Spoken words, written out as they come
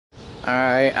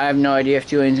Alright, I have no idea if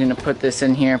Julian's gonna put this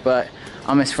in here, but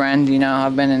I'm his friend, you know,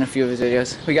 I've been in a few of his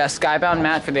videos. We got Skybound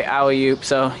Matt for the alley-oop,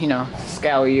 so, you know,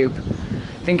 scalley-oop.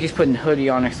 I think he's putting hoodie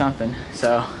on or something,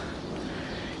 so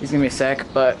he's gonna be a sec,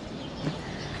 but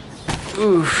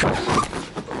oof.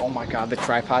 Oh my god, the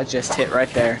tripod just hit right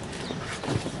there.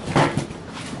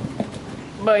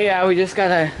 But yeah, we just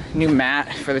got a new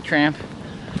mat for the tramp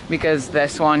because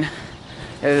this one,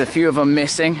 there's a few of them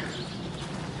missing,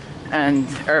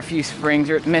 or a few springs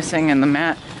are missing, and the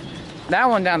mat, that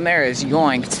one down there is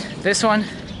yoinked. This one,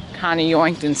 kind of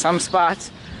yoinked in some spots.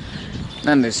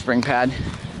 Then there's spring pad.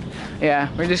 Yeah,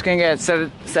 we're just gonna get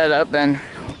it set up, then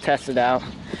we'll test it out.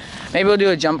 Maybe we'll do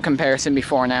a jump comparison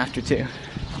before and after too.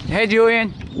 Hey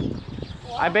Julian,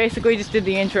 what? I basically just did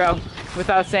the intro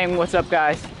without saying what's up,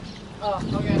 guys. Oh,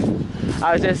 okay.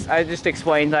 I just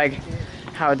explained like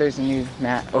how there's a new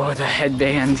mat. Oh, the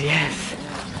headband, yes.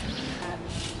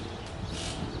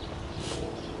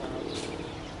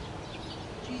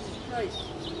 Jesus Christ.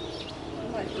 One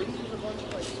of my freezers a bunch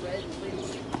of like red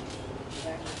lace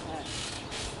back of the hat.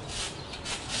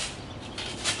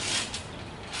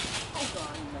 Oh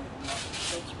god,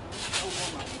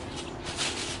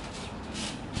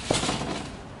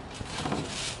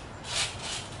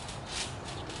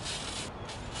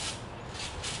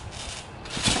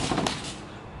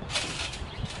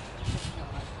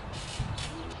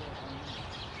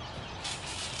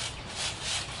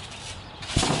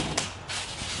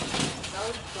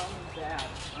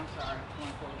 I'm sorry.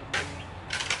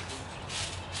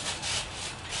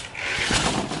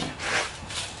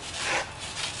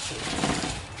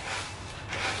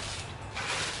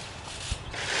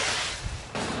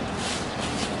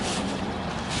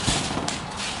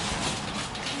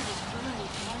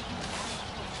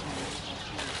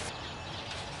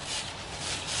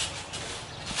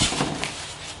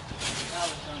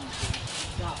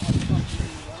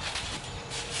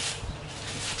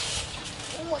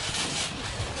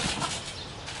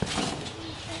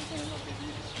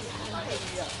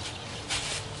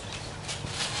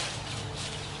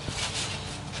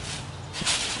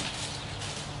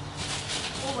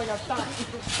 Oh my god, stop.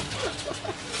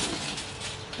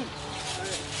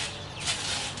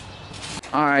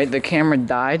 Alright, the camera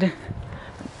died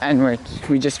and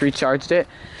we just recharged it,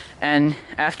 and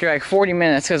after like 40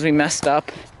 minutes, because we messed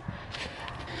up,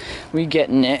 we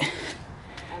getting it.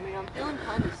 I mean, I'm feeling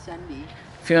kind of sendy.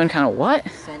 Feeling kind of what?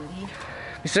 Sendy.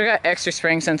 We still got extra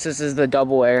spring since this is the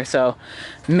double air, so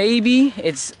maybe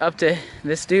it's up to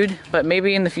this dude, but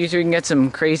maybe in the future we can get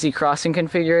some crazy crossing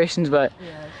configurations, but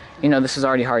Yeah, you know, this is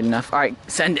already hard enough. Alright,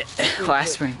 send it.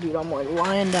 Last spring. Dude, I'm like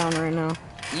lying down right now.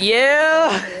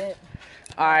 Yeah!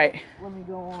 Alright. Let me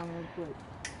go on real quick.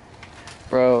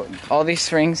 Bro, all these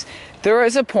springs. There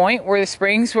was a point where the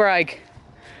springs were like,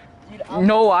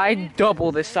 I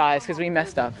double this size because we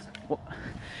messed up.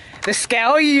 The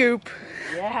scalley-oop.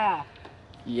 Yeah.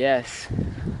 Yes.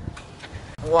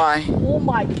 Why? Oh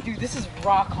my, dude, this is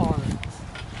rock hard.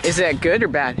 Is that good or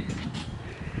bad?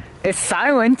 It's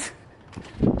silent.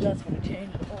 That's gonna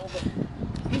change it a little bit.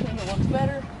 You think it looks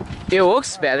better? It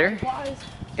looks better. Likewise.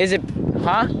 Is it,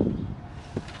 huh?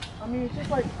 I mean, it's just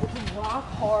like, it's rock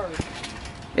hard.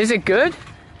 Is it good?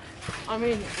 I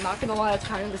mean, not gonna lie, it's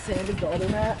kind of the same as the other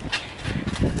mat.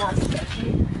 It's not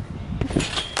sketchy.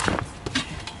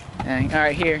 Dang.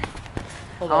 Alright, here.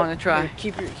 I wanna try.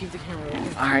 Here, keep the camera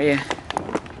open. Alright, yeah.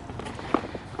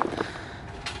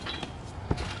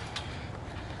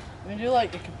 Let me do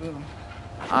like a kaboom.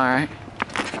 Alright.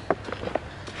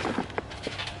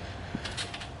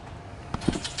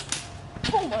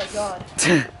 Oh my god.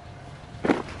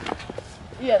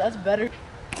 Yeah, that's better.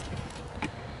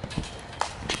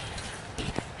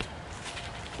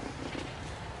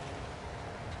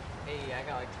 Hey, I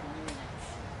got like 20 minutes.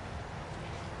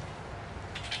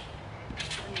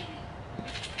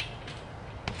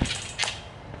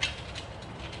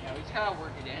 Yeah, we just gotta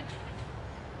work it in.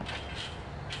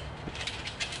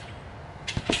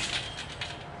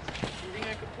 You think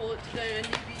I could pull it today,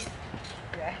 NDB?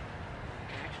 Yeah.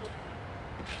 Actually.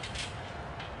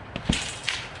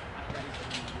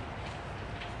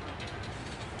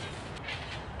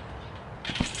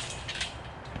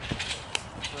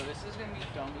 So this is gonna be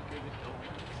dummy good with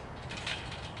donuts.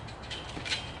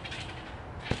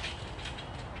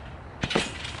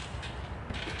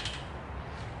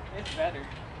 It's better.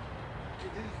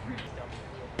 It is pretty dummy.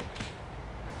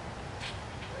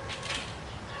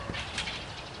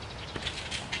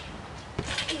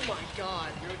 Oh my god.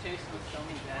 Rotation with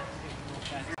dummy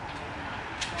better.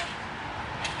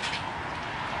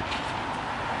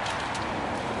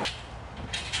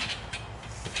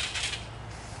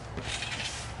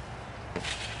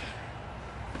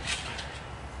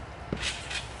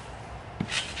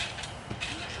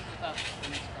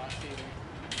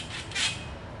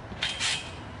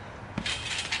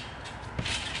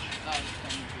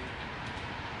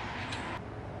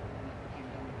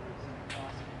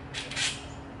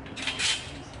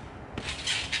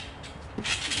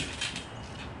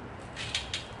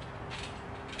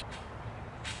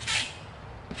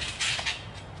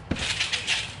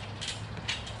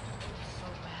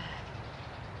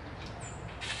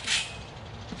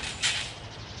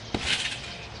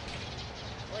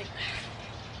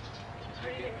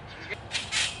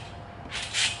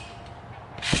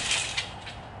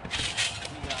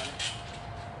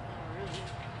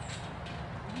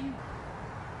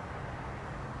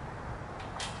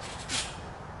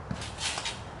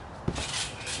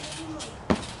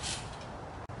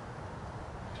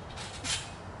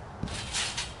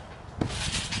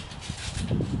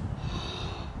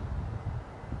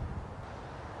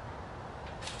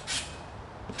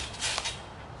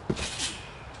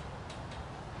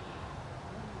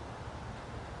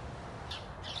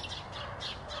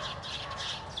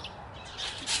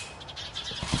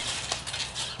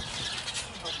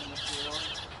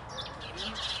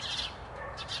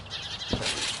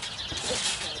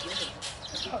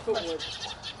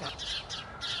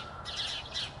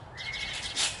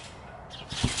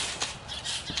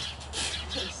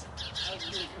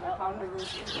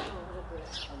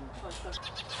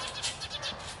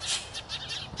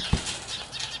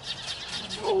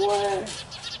 No way.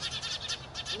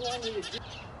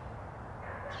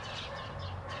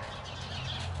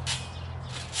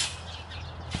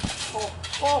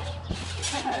 Oh.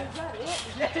 Is that it?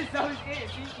 Yes, that was it.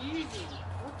 Be easy.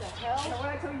 What the hell? So when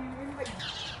I tell you, you're like.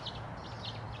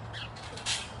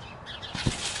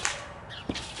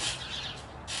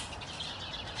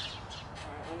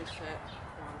 Alright, let me set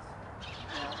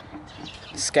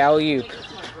once. Scallop.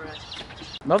 That's my breath.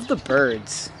 Love the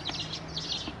birds.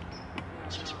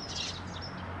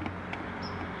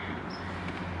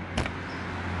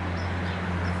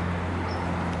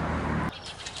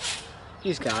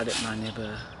 He's got it, my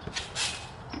neighbor.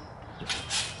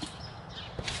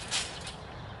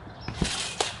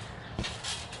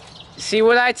 See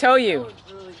what I tell you? That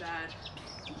was really bad.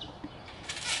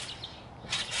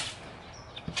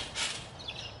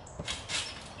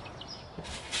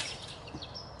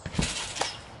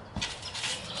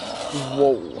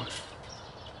 Whoa.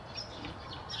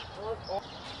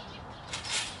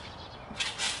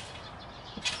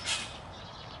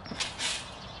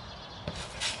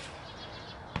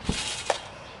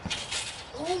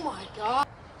 Oh my god.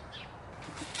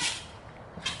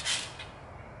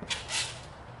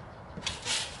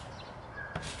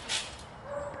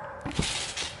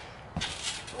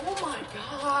 Oh my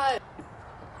god.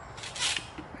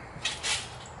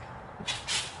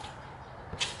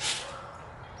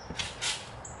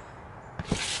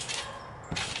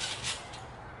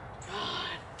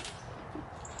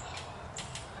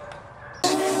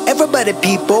 Everybody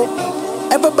people,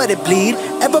 everybody bleed,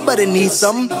 everybody needs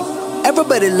some,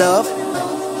 everybody love,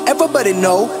 everybody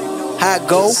know how it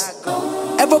go.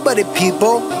 Everybody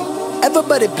people,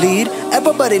 everybody bleed,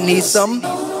 everybody needs some,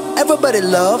 everybody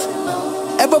love,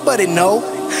 everybody know.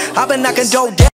 I've been knocking down.